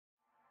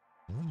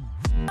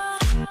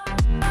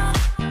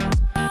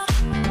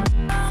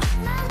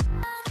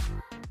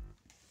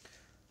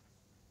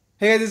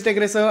Hey guys, this is Tech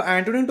Racer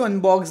and today to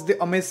unbox the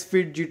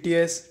Amazfit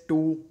GTS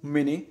 2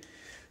 Mini.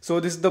 So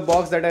this is the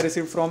box that I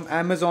received from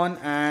Amazon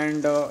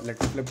and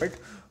let me flip it.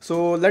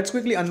 So let's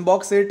quickly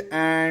unbox it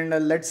and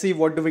let's see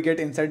what do we get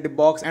inside the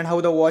box and how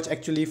the watch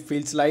actually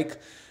feels like.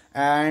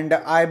 And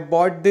I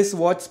bought this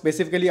watch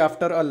specifically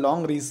after a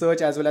long research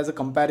as well as a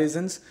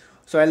comparisons.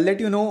 So I'll let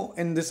you know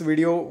in this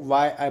video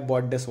why I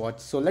bought this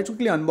watch. So let's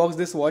quickly unbox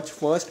this watch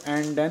first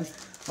and then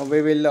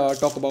we will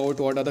talk about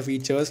what are the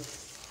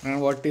features and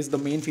what is the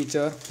main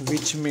feature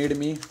which made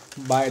me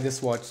buy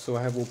this watch. So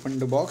I have opened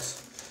the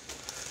box.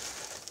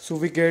 So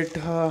we get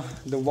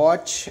the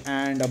watch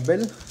and a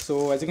bill.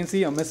 So as you can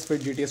see,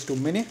 Amazfit GTS 2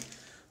 Mini,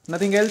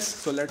 nothing else,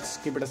 so let's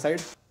keep it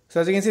aside. So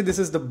as you can see, this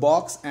is the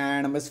box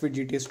and Amazfit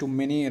GTS 2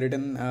 Mini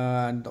written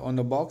on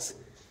the box.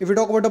 If we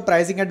talk about the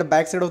pricing at the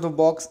back side of the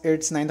box,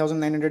 it's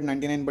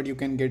 9,999, but you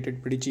can get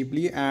it pretty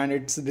cheaply and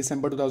it's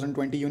December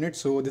 2020 unit,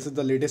 so this is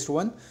the latest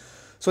one.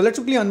 So let's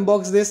quickly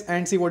unbox this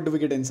and see what do we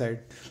get inside.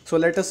 So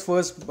let us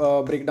first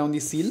break down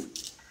the seal.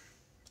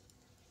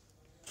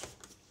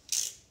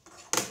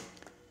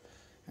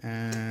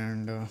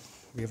 And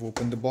we have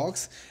opened the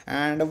box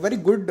and a very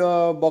good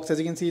box. As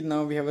you can see,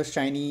 now we have a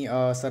shiny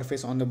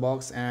surface on the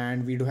box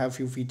and we do have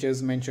few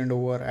features mentioned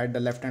over at the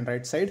left and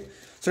right side.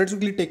 So let's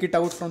quickly take it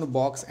out from the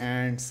box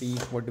and see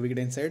what do we get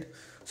inside.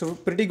 So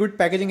pretty good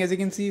packaging, as you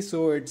can see.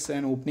 So it's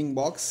an opening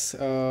box.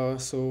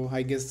 So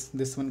I guess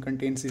this one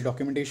contains the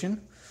documentation.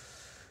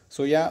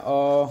 So yeah,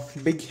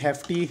 big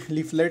hefty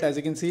leaflet, as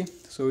you can see.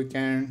 So we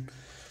can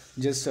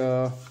just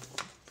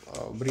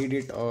read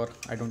it, or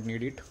I don't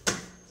need it.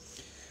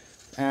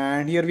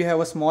 And here we have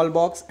a small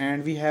box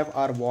and we have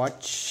our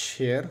watch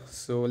here.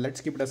 So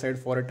let's keep it aside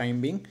for a time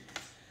being.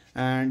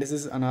 And this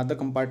is another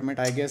compartment.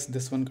 I guess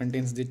this one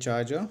contains the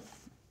charger.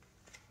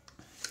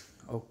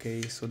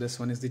 Okay, so this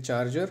one is the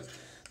charger.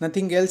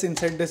 Nothing else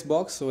inside this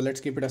box, so let's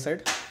keep it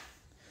aside.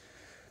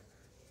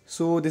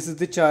 So this is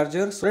the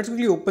charger. So let's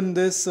quickly open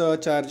this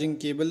charging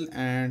cable,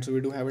 and so we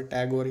do have a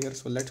tag over here.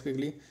 So let's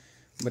quickly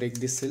break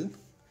this seal.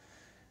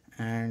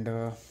 And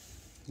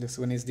this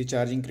one is the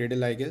charging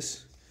cradle, I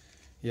guess.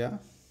 Yeah.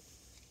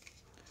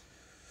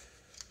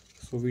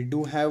 So we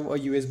do have a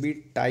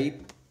USB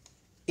type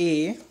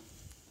A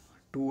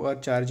to a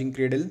charging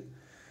cradle.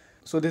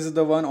 So this is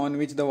the one on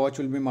which the watch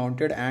will be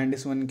mounted, and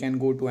this one can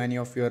go to any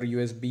of your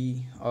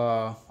USB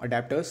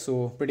adapters.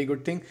 So pretty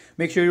good thing.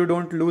 Make sure you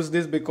don't lose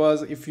this,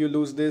 because if you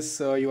lose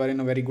this, you are in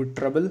a very good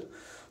trouble.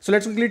 So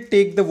let's quickly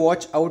take the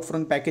watch out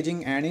from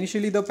packaging, and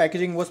initially the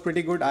packaging was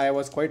pretty good. I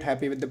was quite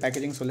happy with the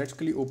packaging. So let's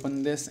quickly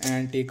open this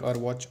and take our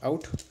watch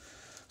out.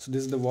 So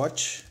this is the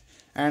watch,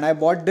 and I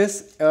bought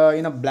this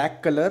in a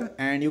black color,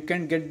 and you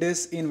can get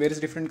this in various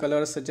different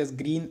colors such as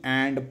green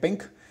and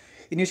pink.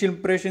 Initial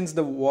impressions,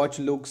 the watch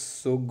looks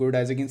so good.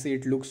 As you can see,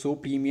 it looks so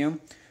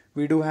premium.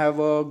 We do have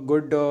a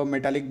good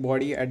metallic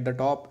body at the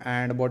top,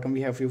 and bottom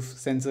we have few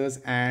sensors,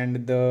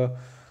 and the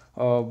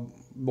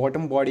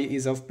bottom body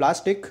is of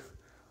plastic.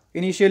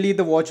 Initially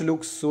the watch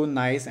looks so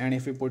nice, and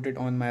if we put it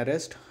on my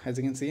wrist, as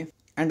you can see,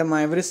 and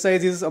my wrist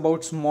size is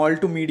about small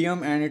to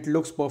medium, and it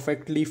looks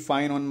perfectly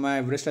fine on my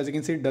wrist. As you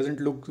can see, it doesn't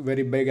look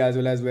very big as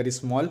well as very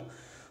small,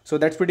 so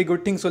that's pretty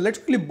good thing. So let's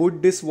quickly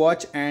boot this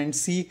watch and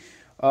see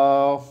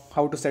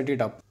how to set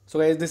it up. So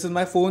guys, this is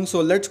my phone,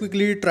 so let's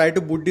quickly try to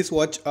boot this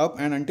watch up,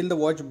 and until the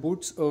watch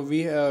boots,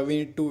 we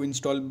need to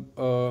install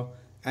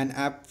an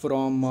app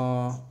from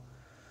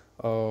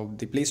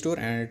the Play Store,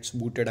 and it's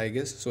booted, I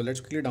guess. So let's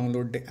quickly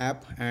download the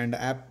app, and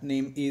the app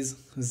name is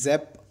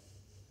Zep.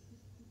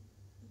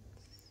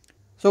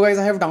 So guys,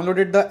 I have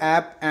downloaded the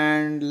app,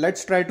 and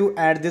let's try to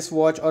add this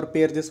watch or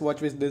pair this watch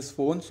with this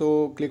phone.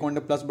 So click on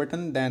the plus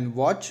button, then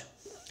watch,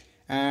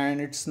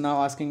 and it's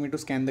now asking me to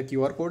scan the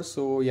QR code.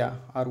 So yeah,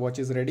 our watch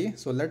is ready.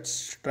 So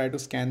let's try to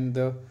scan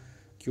the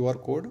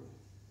QR code.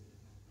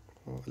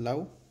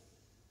 Allow.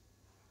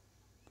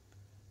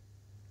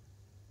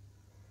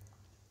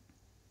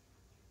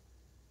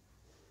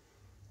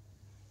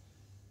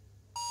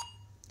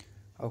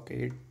 Okay,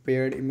 it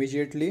paired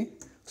immediately.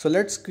 So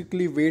let's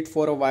quickly wait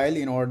for a while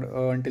in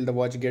order until the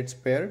watch gets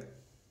paired.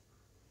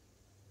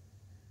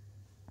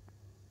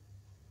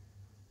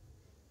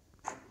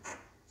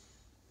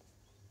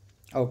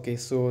 Okay,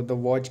 so the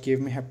watch gave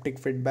me haptic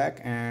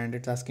feedback, and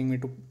it's asking me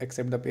to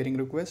accept the pairing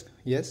request.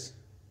 Yes.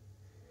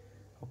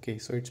 Okay,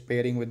 so it's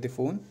pairing with the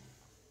phone.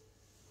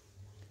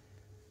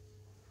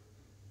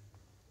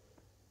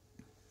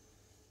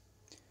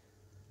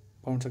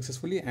 Bound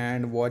successfully,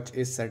 and watch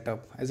is set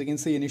up. As you can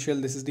see,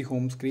 this is the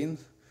home screen,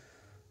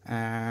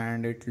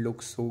 and it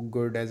looks so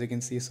good. As you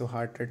can see, so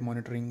heart rate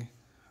monitoring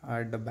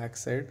at the back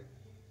side,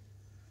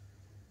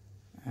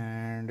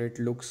 and it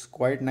looks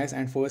quite nice,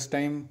 and first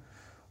time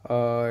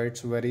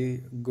it's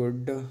very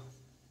good.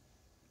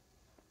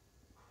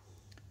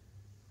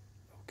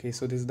 Okay,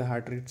 so this is the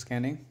heart rate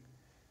scanning,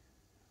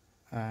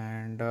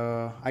 and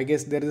I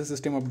guess there is a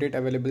system update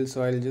available,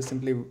 so I'll just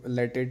simply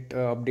let it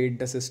update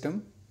the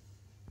system.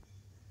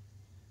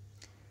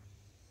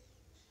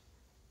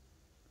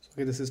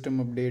 Okay, the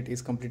system update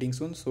is completing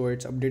soon, so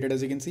it's updated,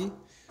 as you can see.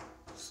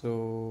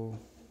 So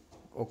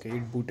okay,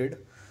 it booted.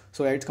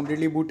 So yeah, it's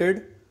completely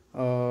booted.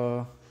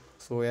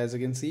 So as you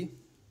can see,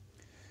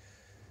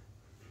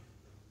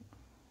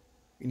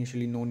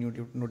 initially no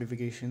new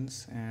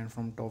notifications, and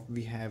from top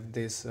we have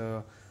this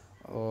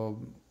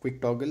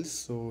quick toggles.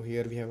 So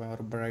here we have our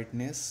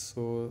brightness,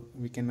 so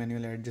we can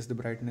manually adjust the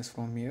brightness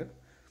from here,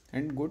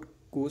 and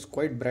goes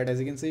quite bright. As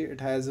you can see, it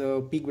has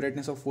a peak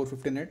brightness of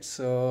 450 nits.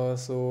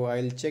 So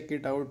I'll check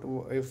it out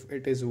if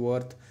it is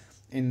worth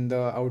in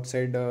the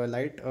outside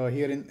light.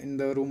 Here in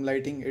the room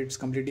lighting, it's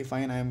completely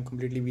fine. I am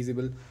completely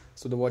visible,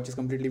 so the watch is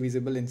completely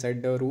visible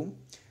inside the room.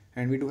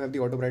 And we do have the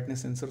auto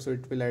brightness sensor, so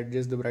it will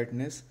adjust the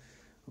brightness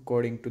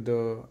according to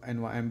the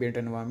ambient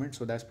environment.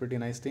 So that's pretty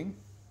nice thing.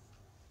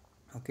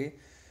 Okay,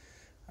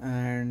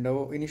 and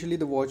initially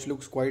the watch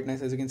looks quite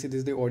nice. As you can see, this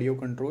is the audio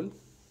control.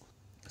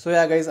 So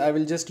yeah guys, I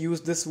will just use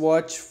this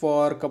watch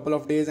for a couple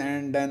of days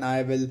and then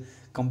I will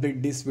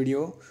complete this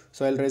video.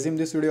 So I'll resume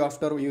this video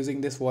after using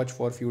this watch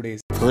for a few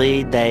days.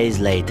 3 days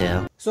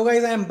later. So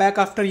guys, I am back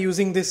after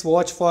using this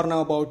watch for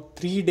now about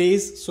 3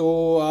 days. So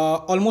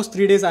almost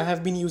 3 days I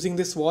have been using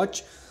this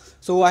watch.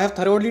 So I have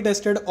thoroughly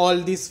tested all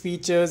these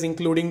features,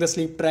 including the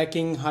sleep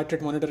tracking, heart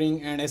rate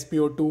monitoring, and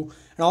SpO2,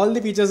 and all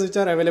the features which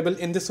are available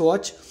in this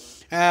watch.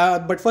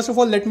 But first of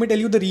all, let me tell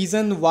you the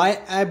reason why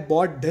I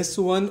bought this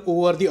one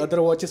over the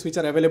other watches which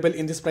are available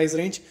in this price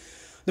range.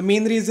 The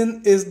main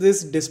reason is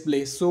this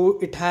display. So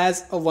it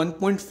has a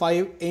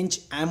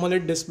 1.5-inch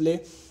AMOLED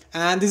display,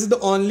 and this is the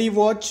only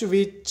watch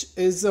which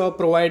is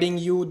providing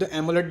you the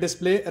AMOLED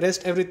display.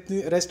 Rest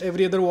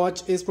every other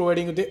watch is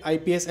providing you the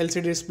IPS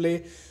LCD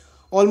display.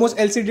 Almost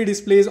LCD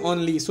displays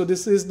only. So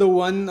this is the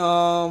one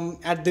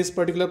at this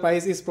particular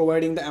price is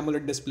providing the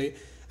AMOLED display.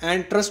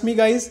 And trust me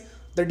guys,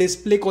 the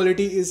display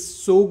quality is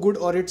so good,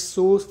 or it's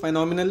so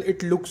phenomenal.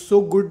 It looks so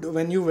good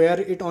when you wear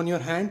it on your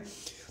hand.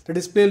 The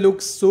display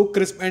looks so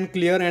crisp and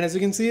clear. And as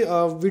you can see,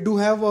 we do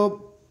have a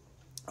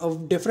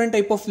different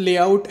type of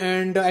layout,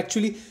 and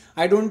actually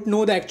I don't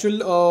know the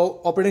actual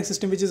operating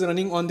system which is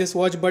running on this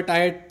watch, but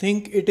I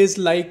think it is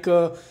like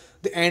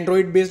the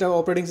Android based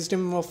operating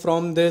system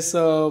from this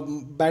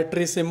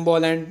battery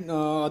symbol and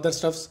other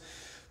stuffs.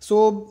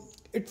 So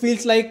it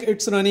feels like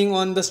it's running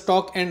on the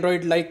stock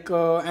Android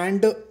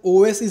and the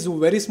OS is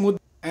very smooth.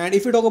 And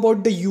if you talk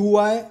about the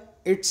UI,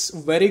 it's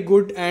very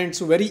good and it's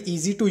very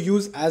easy to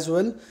use as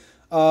well.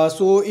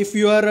 So if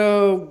you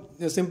are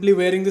simply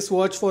wearing this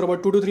watch for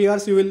about 2 to 3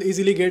 hours, you will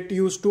easily get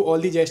used to all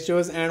the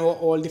gestures and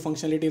all the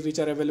functionalities which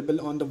are available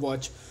on the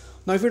watch.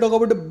 Now if you talk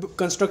about the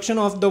construction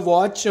of the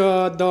watch,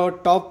 the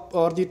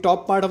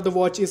top part of the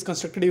watch is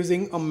constructed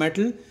using a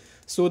metal.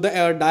 So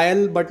the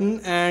dial button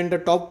and the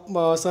top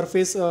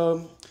surface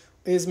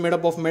is made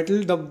up of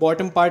metal. The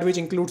bottom part, which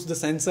includes the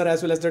sensor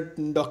as well as the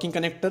docking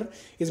connector,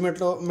 is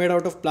made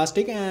out of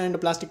plastic, and the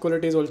plastic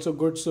quality is also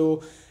good.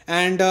 So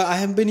and I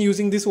have been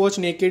using this watch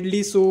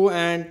nakedly, so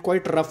and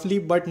quite roughly,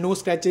 but no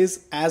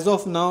scratches as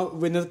of now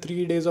within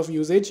 3 days of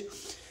usage.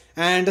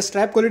 And the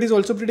strap quality is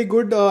also pretty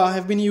good. I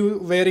have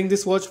been wearing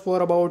this watch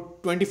for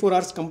about 24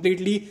 hours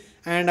completely,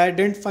 and I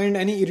didn't find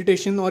any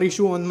irritation or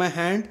issue on my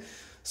hand.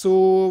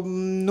 So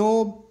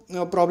no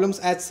problems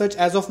as such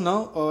as of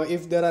now.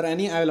 If there are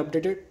any, I will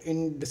update it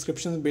in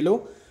descriptions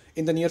below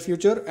in the near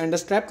future. And the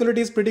strap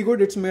quality is pretty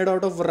good. It's made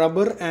out of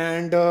rubber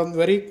and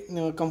very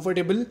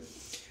comfortable.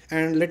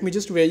 And let me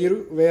just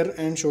wear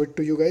and show it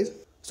to you guys.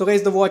 So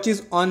guys, the watch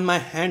is on my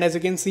hand, as you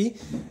can see,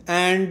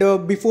 and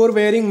before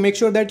wearing, make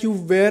sure that you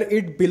wear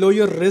it below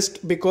your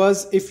wrist,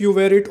 because if you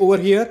wear it over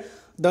here,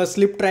 the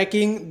sleep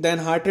tracking, then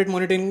heart rate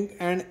monitoring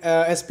and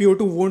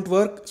SpO2 won't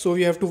work. So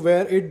you have to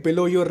wear it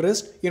below your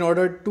wrist in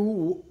order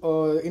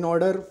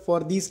for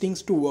these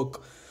things to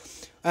work.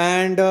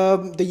 And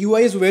the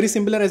UI is very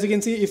similar. As you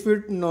can see, if we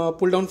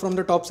pull down from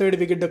the top side,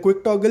 we get the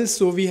quick toggles.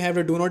 So we have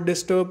a do not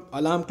disturb,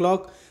 alarm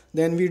clock.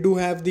 Then we do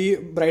have the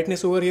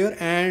brightness over here,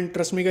 and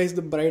trust me guys,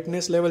 the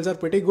brightness levels are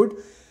pretty good.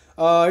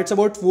 It's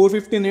about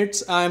 450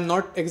 nits. I'm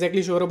not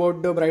exactly sure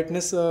about the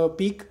brightness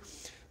peak,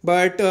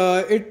 but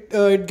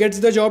it gets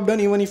the job done.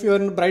 Even if you are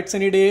on a bright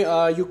sunny day,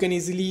 you can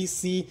easily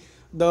see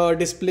the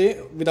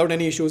display without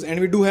any issues.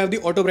 And we do have the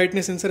auto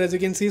brightness sensor, as you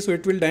can see, so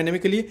it will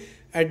dynamically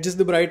adjust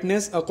the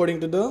brightness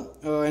according to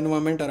the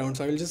environment around.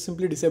 So I will just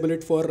simply disable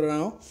it for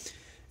now.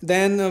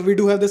 Then we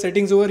do have the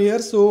settings over here.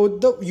 So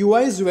the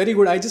UI is very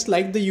good. I just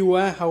like the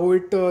UI, how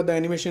it the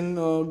animation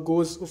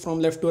goes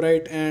from left to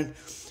right, and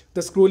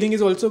the scrolling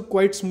is also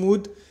quite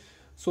smooth.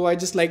 So I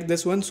just like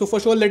this one. So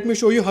first of all, let me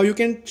show you how you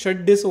can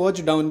shut this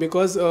watch down,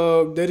 because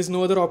there is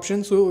no other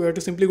option. So we have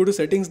to simply go to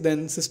settings,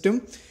 then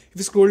system. If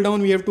you scroll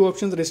down, we have two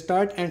options: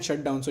 restart and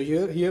shut down. So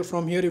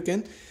from here you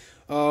can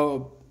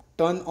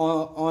turn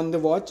on the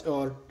watch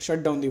or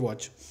shut down the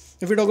watch.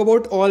 If we talk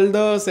about all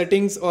the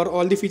settings or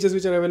all the features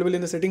which are available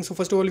in the settings, so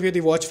first of all, we have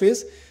the watch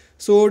face.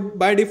 So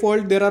by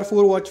default, there are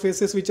 4 watch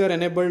faces which are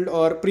enabled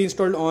or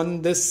pre-installed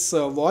on this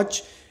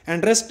watch,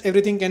 and rest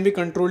everything can be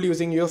controlled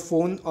using your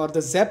phone or the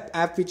Zep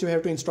app which you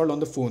have to install on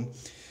the phone.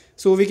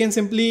 So we can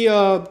simply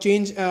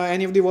change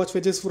any of the watch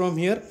faces from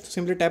here.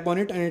 Simply tap on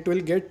it and it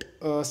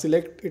will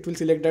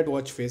select that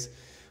watch face.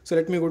 So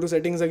let me go to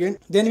settings again.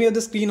 Then we have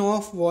the screen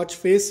off watch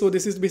face. So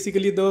this is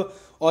basically the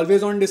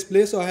always on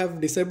display. So I have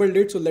disabled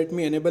it. So let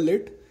me enable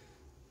it.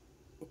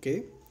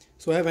 Okay.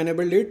 So I have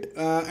enabled it.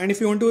 And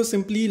if you want to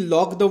simply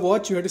lock the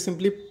watch, you have to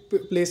simply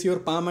place your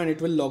palm and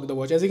it will lock the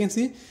watch. As you can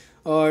see,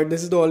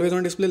 this is the always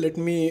on display. Let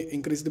me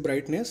increase the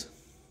brightness.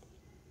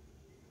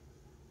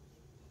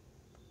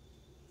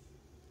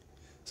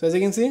 So as you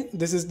can see,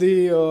 this is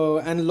the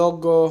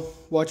analog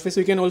watch face.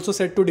 You can also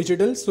set to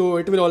digital. So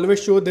it will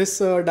always show this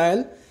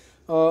dial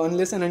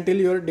unless and until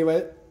your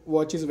device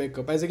watches wake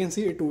up. As you can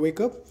see, it will wake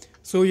up.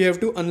 So you have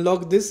to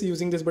unlock this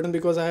using this button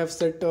because I have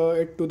set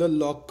it to the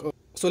lock.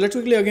 So let's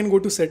quickly again go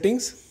to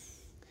settings.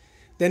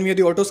 Then we have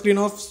the auto screen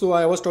off. So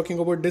I was talking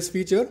about this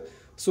feature.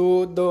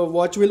 So the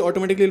watch will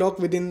automatically lock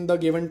within the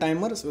given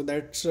timer. So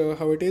that's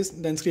how it is.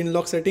 Then screen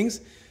lock settings.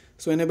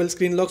 So enable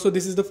screen lock. So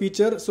this is the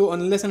feature. So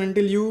unless and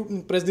until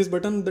you press this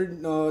button,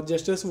 the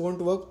gestures won't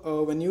work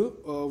when you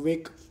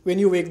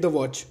wake the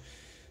watch.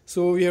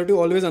 So we have to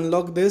always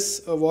unlock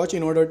this watch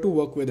in order to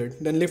work with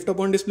it. Then lift up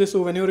on display.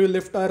 So whenever you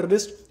lift our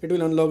wrist, it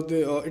will unlock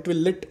the it will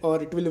lit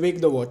or it will wake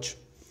the watch.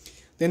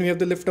 Then we have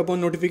the lift up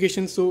on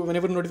notifications. So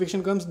whenever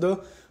notification comes,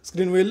 the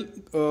screen will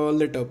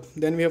lit up.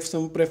 Then we have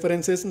some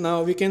preferences.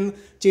 Now we can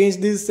change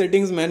these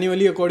settings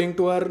manually according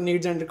to our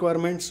needs and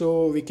requirements.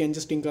 So we can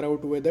just tinker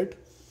out with it.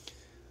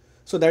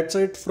 So that's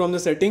it from the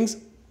settings.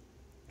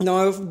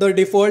 Now the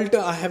default,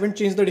 I haven't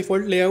changed the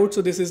default layout.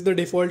 So this is the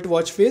default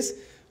watch face.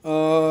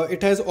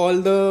 It has all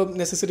the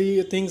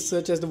necessary things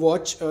such as the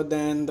watch,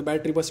 then the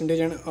battery percentage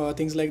and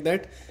things like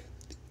that.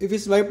 If we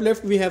swipe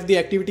left, we have the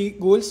activity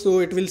goals. So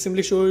it will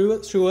simply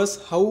show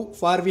us how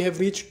far we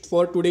have reached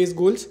for today's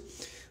goals.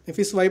 If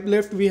we swipe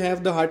left, we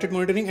have the heart rate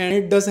monitoring, and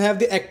it does have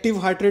the active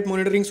heart rate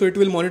monitoring. So it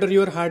will monitor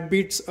your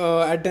heartbeats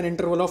at an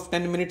interval of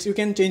 10 minutes. You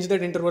can change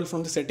that interval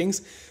from the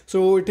settings.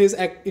 So it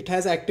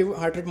has active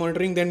heart rate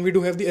monitoring. Then we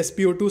do have the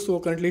SpO2. So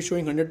currently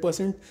showing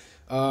 100%.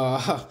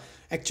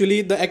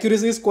 Actually, the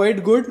accuracy is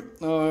quite good.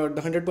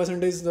 The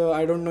 100% is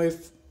I don't know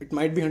if it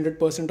might be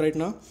 100% right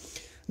now.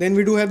 Then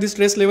we do have the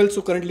stress level.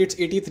 So currently it's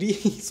 83.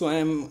 So I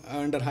am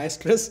under high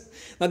stress.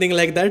 Nothing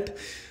like that.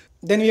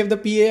 Then we have the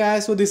PAI.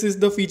 So this is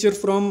the feature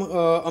from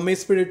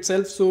Amazfit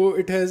itself. So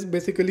it has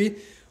basically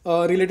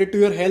related to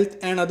your health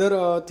and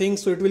other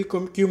things. So it will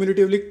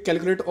cumulatively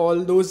calculate all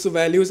those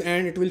values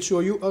and it will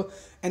show you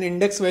an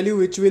index value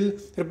which will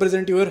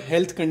represent your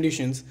health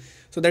conditions.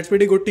 So that's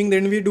pretty good thing.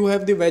 Then we do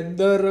have the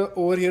weather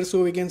over here.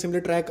 So we can simply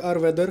track our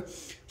weather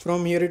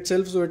from here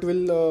itself. So it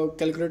will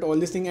calculate all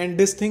this thing, and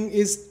this thing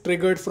is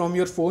triggered from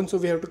your phone. So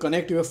we have to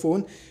connect your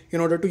phone in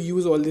order to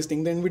use all these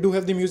things. Then we do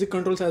have the music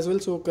controls as well.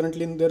 So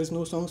currently there is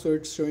no song, so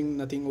it's showing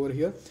nothing over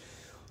here.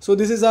 So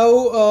this is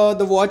how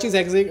the watch is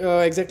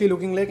exactly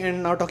looking like.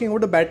 And now talking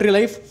about the battery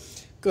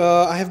life,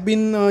 I have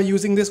been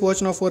using this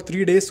watch now for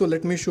 3 days. So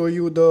let me show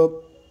you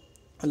the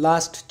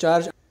last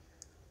charge.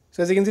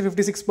 So as you can see,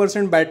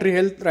 56% battery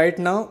health right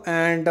now,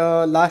 and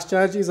last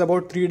charge is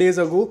about 3 days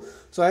ago.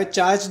 So I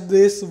charged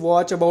this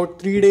watch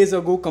about 3 days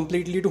ago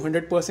completely to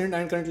 100%,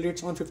 and currently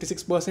it's on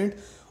 56%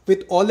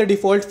 with all the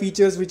default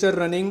features which are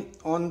running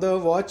on the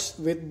watch.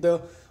 With the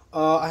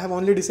I have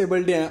only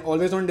disabled the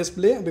always on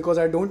display because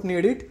I don't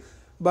need it,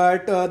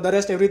 but the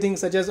rest everything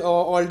such as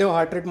all the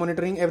heart rate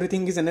monitoring,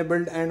 everything is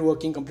enabled and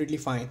working completely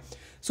fine.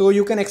 So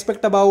you can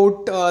expect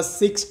about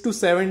 6 to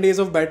 7 days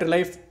of battery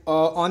life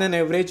on an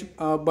average,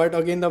 but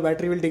again the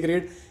battery will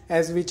degrade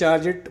as we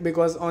charge it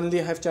because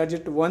only I have charged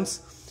it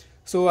once.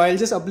 So I'll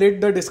just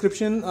update the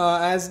description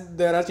as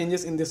there are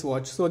changes in this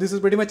watch. So this is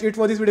pretty much it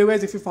for this video,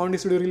 guys. If you found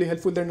this video really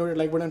helpful, then don't hit the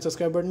like button and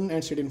subscribe button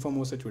and stay tuned for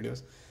more such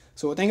videos.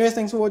 So thank you guys,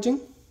 thanks for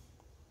watching.